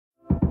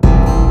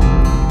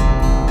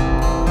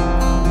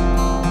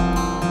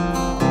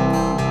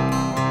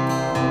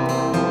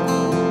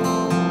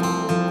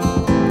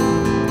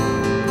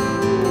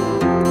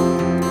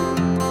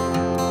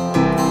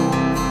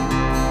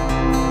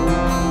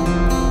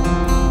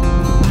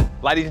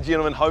Ladies and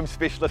gentlemen, home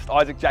specialist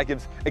Isaac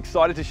Jacobs,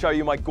 excited to show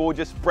you my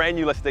gorgeous brand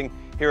new listing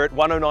here at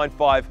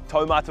 1095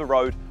 Taumata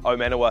Road,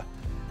 Omanawa.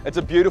 It's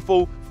a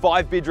beautiful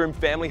 5-bedroom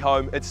family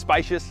home. It's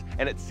spacious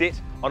and it's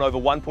set on over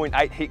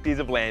 1.8 hectares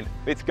of land.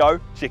 Let's go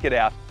check it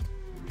out.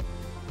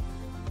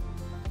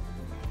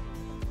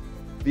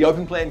 The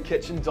open plan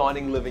kitchen,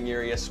 dining, living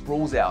area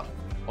sprawls out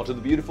onto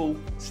the beautiful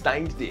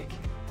stained deck,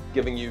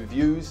 giving you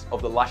views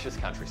of the luscious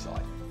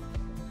countryside.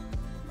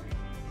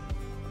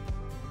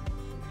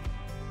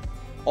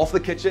 Off the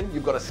kitchen,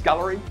 you've got a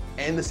scullery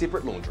and the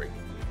separate laundry,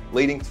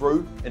 leading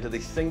through into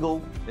the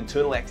single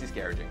internal access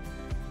garaging.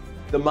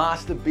 The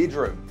master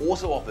bedroom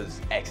also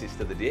offers access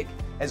to the deck,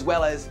 as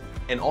well as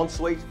an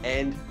ensuite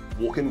and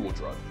walk-in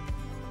wardrobe.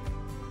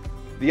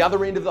 The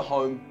other end of the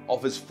home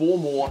offers 4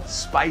 more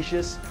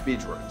spacious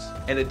bedrooms,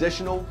 an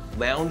additional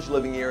lounge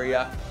living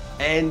area,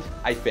 and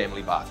a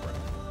family bathroom.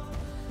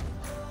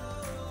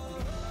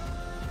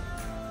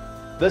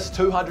 This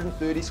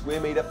 230 square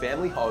metre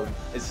family home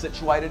is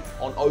situated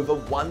on over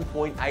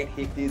 1.8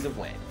 hectares of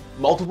land,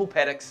 multiple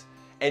paddocks,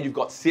 and you've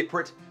got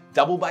separate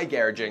double bay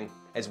garaging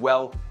as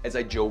well as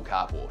a dual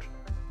carport.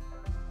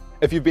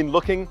 If you've been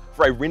looking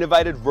for a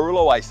renovated rural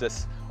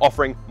oasis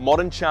offering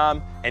modern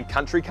charm and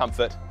country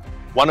comfort,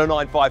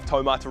 1095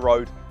 Taumata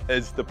Road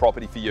is the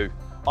property for you.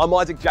 I'm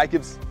Isaac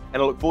Jacobs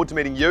and I look forward to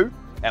meeting you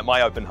at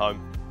my open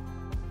home.